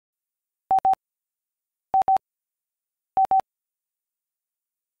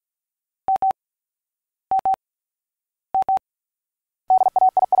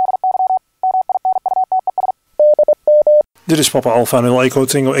Dit is Papa Alpha 0 Echo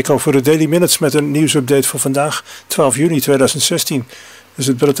Tango Echo voor de Daily Minutes met een nieuwsupdate voor vandaag, 12 juni 2016. Dat is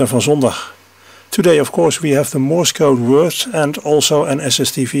het bulletin van zondag. Today, of course, we have the Morse code word and also an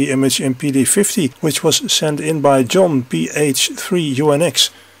SSTV image in PD50, which was sent in by John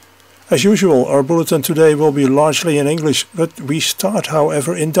PH3UNX. As usual, our bulletin today will be largely in English, but we start,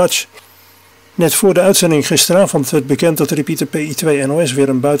 however, in Dutch. Net voor de uitzending gisteravond werd bekend dat de repeater PI2NOS weer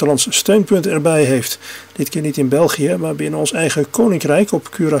een buitenlands steunpunt erbij heeft. Dit keer niet in België, maar binnen ons eigen koninkrijk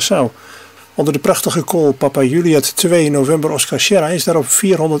op Curaçao. Onder de prachtige call Papa Juliet 2 November Oscar Sierra is daarop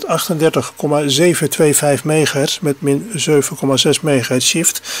 438,725 MHz met min 7,6 MHz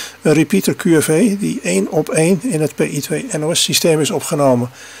shift een repeater QFV die 1 op 1 in het PI2NOS systeem is opgenomen.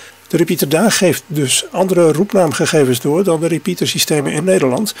 De repeater daar geeft dus andere roepnaamgegevens door dan de repeatersystemen in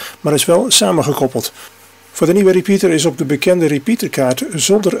Nederland, maar is wel samengekoppeld. Voor de nieuwe repeater is op de bekende repeaterkaart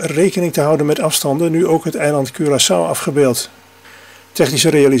zonder rekening te houden met afstanden nu ook het eiland Curaçao afgebeeld. Technische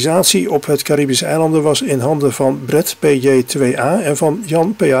realisatie op het Caribische eilanden was in handen van Brett PJ2A en van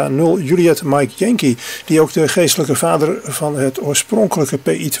Jan PA0 Juliet Mike Yankee, die ook de geestelijke vader van het oorspronkelijke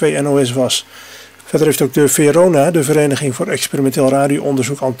PI2NOS was. Verder heeft ook de Verona, de Vereniging voor Experimenteel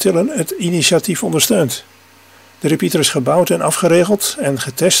Radioonderzoek Antillen, het initiatief ondersteund. De repeater is gebouwd en afgeregeld en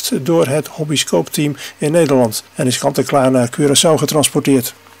getest door het Hobbyscope-team in Nederland en is kant-en-klaar naar Curaçao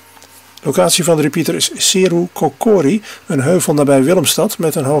getransporteerd. Locatie van de repeater is Seru Kokori, een heuvel nabij Willemstad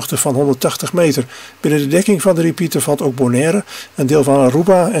met een hoogte van 180 meter. Binnen de dekking van de repeater valt ook Bonaire, een deel van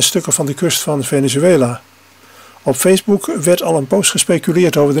Aruba en stukken van de kust van Venezuela. Op Facebook werd al een post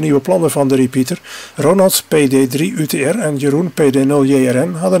gespeculeerd over de nieuwe plannen van de repeater. Ronald PD3UTR en Jeroen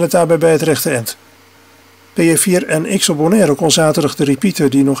PD0JRN hadden het daarbij bij het rechte eind. PJ4NX op Bonaire kon zaterdag de repeater,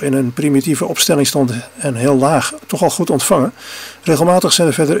 die nog in een primitieve opstelling stond en heel laag, toch al goed ontvangen. Regelmatig zijn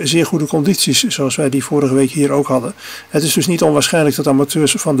er verder zeer goede condities, zoals wij die vorige week hier ook hadden. Het is dus niet onwaarschijnlijk dat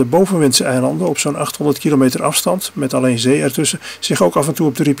amateurs van de bovenwindse eilanden op zo'n 800 kilometer afstand, met alleen zee ertussen, zich ook af en toe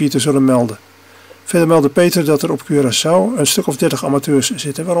op de repeater zullen melden. Verder meldde Peter dat er op Curaçao een stuk of 30 amateurs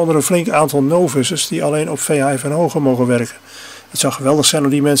zitten, waaronder een flink aantal novices die alleen op VHF en hoger mogen werken. Het zou geweldig zijn om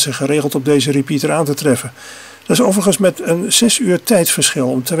die mensen geregeld op deze repeater aan te treffen. Dat is overigens met een 6 uur tijdverschil.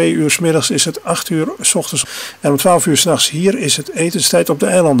 Om 2 uur 's middags is het 8 uur 's ochtends en om 12 uur 's nachts hier is het etenstijd op de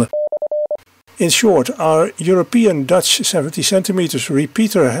eilanden. In short, our European Dutch 70 cm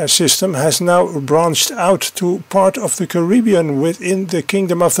repeater system has now branched out to part of the Caribbean within the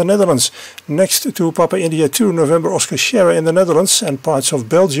Kingdom of the Netherlands. Next to Papa India 2 November Oscar Sierra in the Netherlands and parts of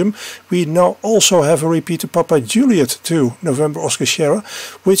Belgium, we now also have a repeater Papa Juliet 2 November Oscar Sierra,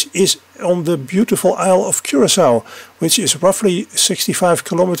 which is on the beautiful Isle of Curaçao, which is roughly 65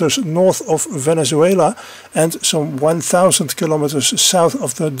 kilometers north of Venezuela and some 1000 kilometers south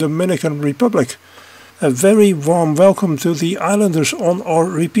of the Dominican Republic. A very warm welcome to the islanders on our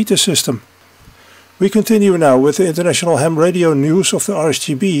repeater system. We continue now with the international ham radio news of the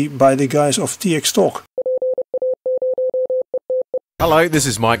RSGB by the guys of TX Talk. Hello, this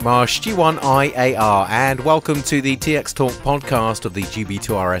is Mike Marsh, G1IAR, and welcome to the TX Talk podcast of the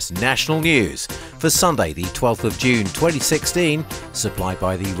GB2RS National News for Sunday, the 12th of June 2016, supplied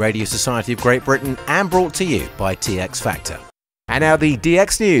by the Radio Society of Great Britain and brought to you by TX Factor. And now the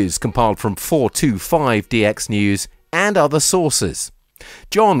DX News, compiled from 425 DX News and other sources.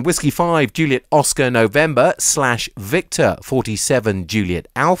 John Whiskey 5 Juliet Oscar November / Victor 47 Juliet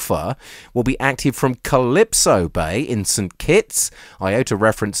Alpha will be active from Calypso Bay in St Kitts, IOTA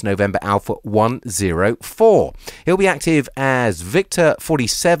reference November Alpha 104. He'll be active as Victor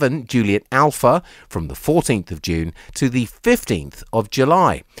 47 Juliet Alpha from the 14th of June to the 15th of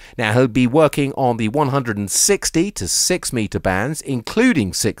July. Now he'll be working on the 160 to 6 meter bands,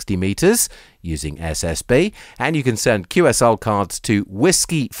 including 60 meters, using SSB, and you can send QSL cards to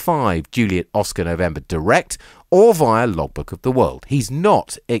Whiskey 5 Juliet Oscar November direct or via Logbook of the World. He's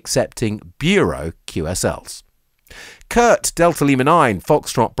not accepting Bureau QSLs. Kurt Delta Lima 9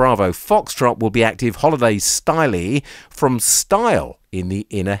 Foxtrot Bravo Foxtrot will be active holidays styly from Style in the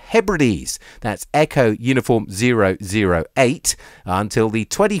Inner Hebrides. That's Echo Uniform 008 until the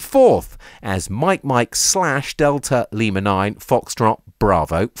 24th as Mike / Delta Lima 9 Foxtrot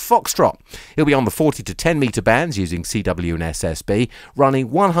Bravo Foxtrot. He'll be on the 40 to 10 meter bands using CW and SSB,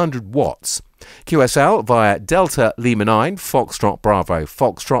 running 100 watts. QSL via Delta Lima 9 Foxtrot Bravo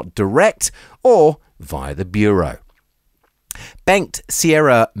Foxtrot direct or via the Bureau. Banked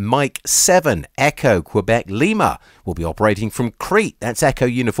Sierra Mike 7 Echo Quebec Lima will be operating from Crete, that's Echo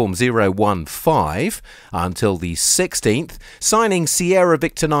Uniform 015, until the 16th, signing Sierra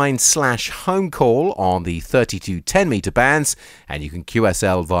Victor 9 / home call on the 32 10-metre bands, and you can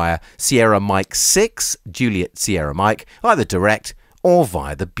QSL via Sierra Mike 6 Juliet Sierra Mike, either direct or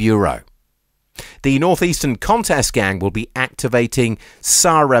via the Bureau. The Northeastern Contest Gang will be activating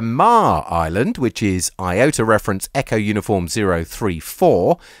Saremar Island, which is IOTA reference Echo Uniform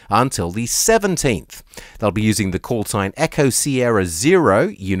 034, until the 17th. They'll be using the call sign Echo Sierra 0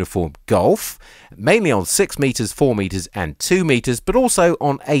 Uniform Golf, mainly on 6 metres, 4 metres and 2 metres, but also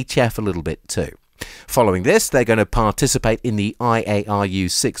on HF a little bit too. Following this, they're going to participate in the IARU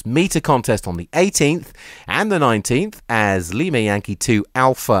 6-metre contest on the 18th and the 19th as Lima Yankee 2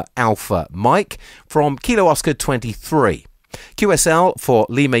 Alpha Alpha Mike from Kilo Oscar 23. QSL for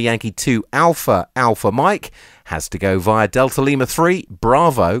Lima Yankee 2 Alpha Alpha Mike has to go via Delta Lima 3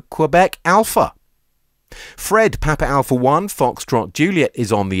 Bravo Quebec Alpha. Fred Papa Alpha 1 Foxtrot Juliet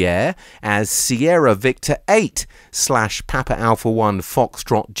is on the air as Sierra Victor 8 / Papa Alpha 1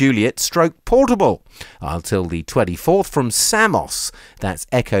 Foxtrot Juliet stroke portable until the 24th from Samos, that's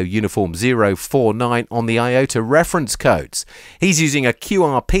Echo Uniform 049 on the IOTA reference codes. He's using a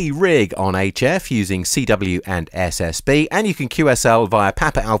QRP rig on HF using CW and SSB, and you can QSL via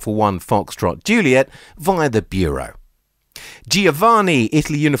Papa Alpha 1 Foxtrot Juliet via the Bureau. Giovanni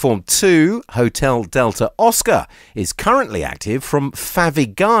Italy Uniform 2 Hotel Delta Oscar is currently active from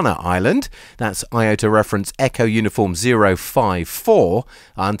Favigana Island, that's IOTA reference Echo Uniform 054,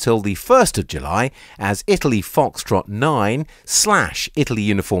 until the 1st of July as Italy Foxtrot 9 / Italy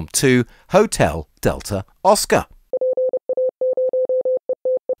Uniform 2 Hotel Delta Oscar.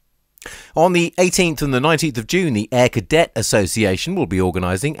 On the 18th and the 19th of June, the Air Cadet Association will be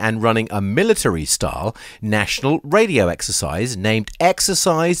organising and running a military-style national radio exercise named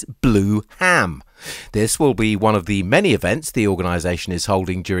Exercise Blue Ham. This will be one of the many events the organisation is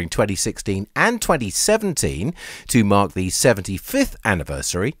holding during 2016 and 2017 to mark the 75th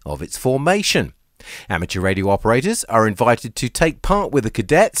anniversary of its formation. Amateur radio operators are invited to take part with the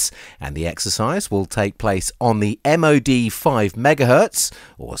cadets, and the exercise will take place on the MOD 5 MHz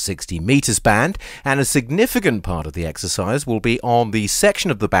or 60 metres band, and a significant part of the exercise will be on the section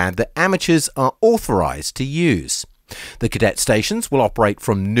of the band that amateurs are authorised to use. The cadet stations will operate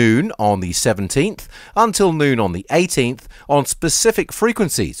from noon on the 17th until noon on the 18th on specific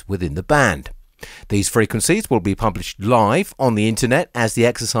frequencies within the band. These frequencies will be published live on the internet as the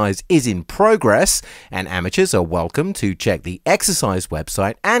exercise is in progress, and amateurs are welcome to check the exercise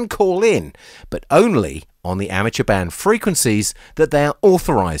website and call in, but only on the amateur band frequencies that they are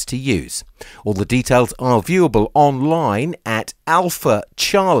authorised to use. All the details are viewable online at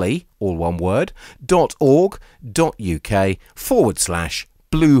alphacharlie, all one word,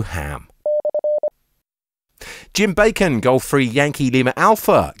 .org.uk/blueham. Jim Bacon, Golf 3 Yankee Lima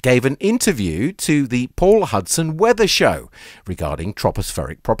Alpha, gave an interview to the Paul Hudson Weather Show regarding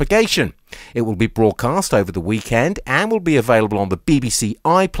tropospheric propagation. It will be broadcast over the weekend and will be available on the BBC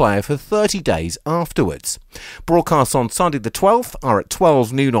iPlayer for 30 days afterwards. Broadcasts on Sunday the 12th are at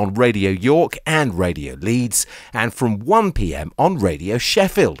 12 noon on Radio York and Radio Leeds, and from 1 p.m. on Radio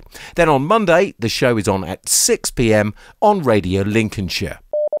Sheffield. Then on Monday, the show is on at 6 p.m. on Radio Lincolnshire.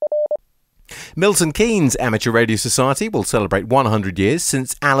 Milton Keynes Amateur Radio Society will celebrate 100 years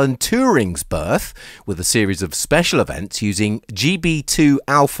since Alan Turing's birth with a series of special events using GB2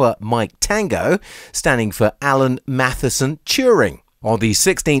 Alpha Mike Tango, standing for Alan Matheson Turing. On the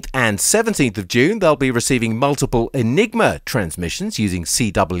 16th and 17th of June, they'll be receiving multiple Enigma transmissions using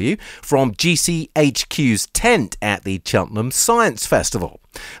CW from GCHQ's tent at the Cheltenham Science Festival.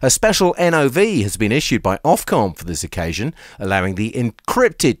 A special NOV has been issued by Ofcom for this occasion, allowing the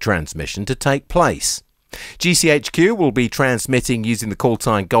encrypted transmission to take place. GCHQ will be transmitting using the call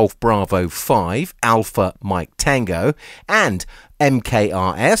sign Golf Bravo 5 Alpha Mike Tango, and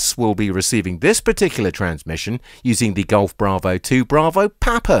MKRS will be receiving this particular transmission using the Golf Bravo 2 Bravo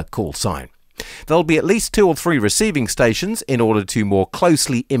Papa call sign. There'll be at least 2 or 3 receiving stations in order to more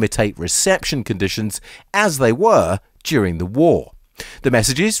closely imitate reception conditions as they were during the war. The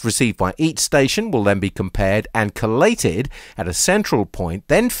messages received by each station will then be compared and collated at a central point,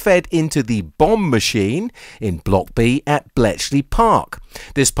 then fed into the bomb machine in Block B at Bletchley Park.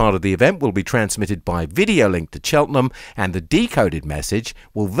 This part of the event will be transmitted by video link to Cheltenham, and the decoded message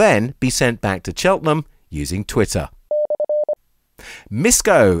will then be sent back to Cheltenham using Twitter.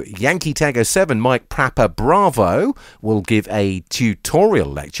 Misco Yankee Tango 7 Mike Papa Bravo will give a tutorial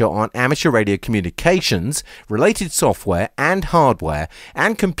lecture on amateur radio communications, related software and hardware,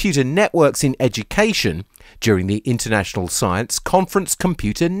 and computer networks in education during the International Science Conference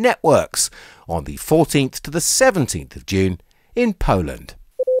Computer Networks on the 14th to the 17th of June in Poland.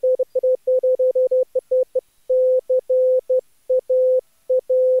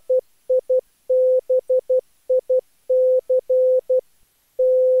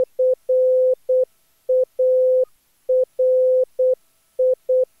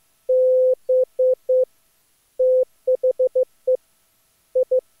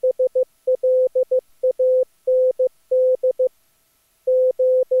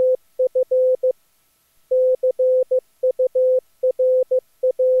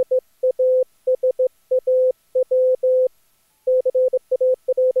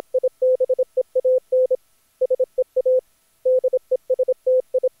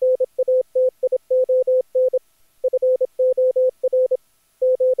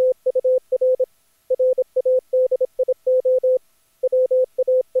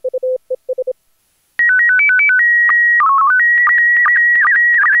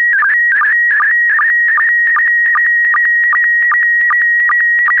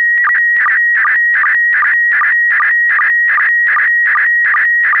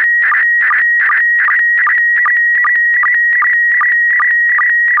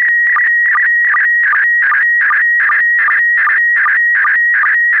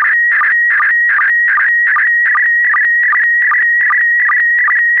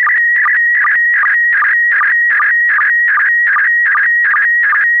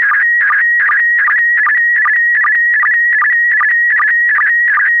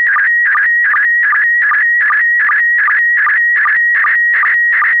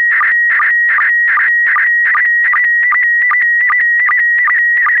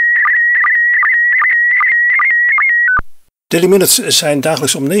 Daily Minutes zijn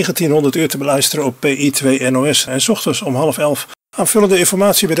dagelijks om 1900 uur te beluisteren op PI2 NOS en 's ochtends om 10:30. Aanvullende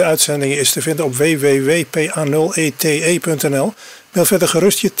informatie bij de uitzendingen is te vinden op www.pa0ete.nl. Mail verder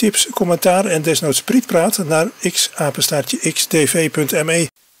gerust je tips, commentaar en desnoods prietpraat naar x@xtv.me.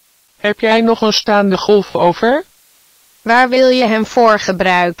 Heb jij nog een staande golf over? Waar wil je hem voor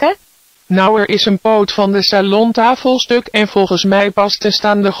gebruiken? Nou, er is een poot van de salontafel stuk en volgens mij past de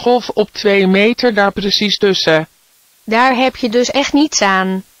staande golf op 2 meter daar precies tussen. Daar heb je dus echt niets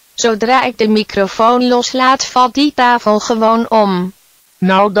aan. Zodra ik de microfoon loslaat, valt die tafel gewoon om.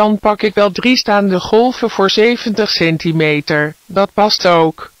 Nou, dan pak ik wel 3 staande golven voor 70 centimeter. Dat past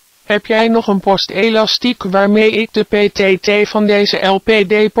ook. Heb jij nog een postelastiek waarmee ik de PTT van deze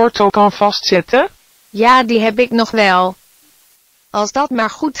LPD-porto kan vastzetten? Ja, die heb ik nog wel. Als dat maar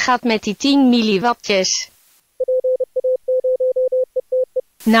goed gaat met die 10 milliwattjes.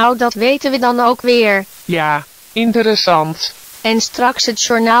 Nou, dat weten we dan ook weer. Ja, interessant. En straks het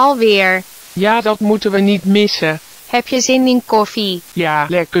journaal weer. Ja, dat moeten we niet missen. Heb je zin in koffie? Ja,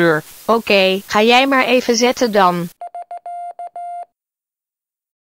 lekker. Oké, ga jij maar even zetten dan.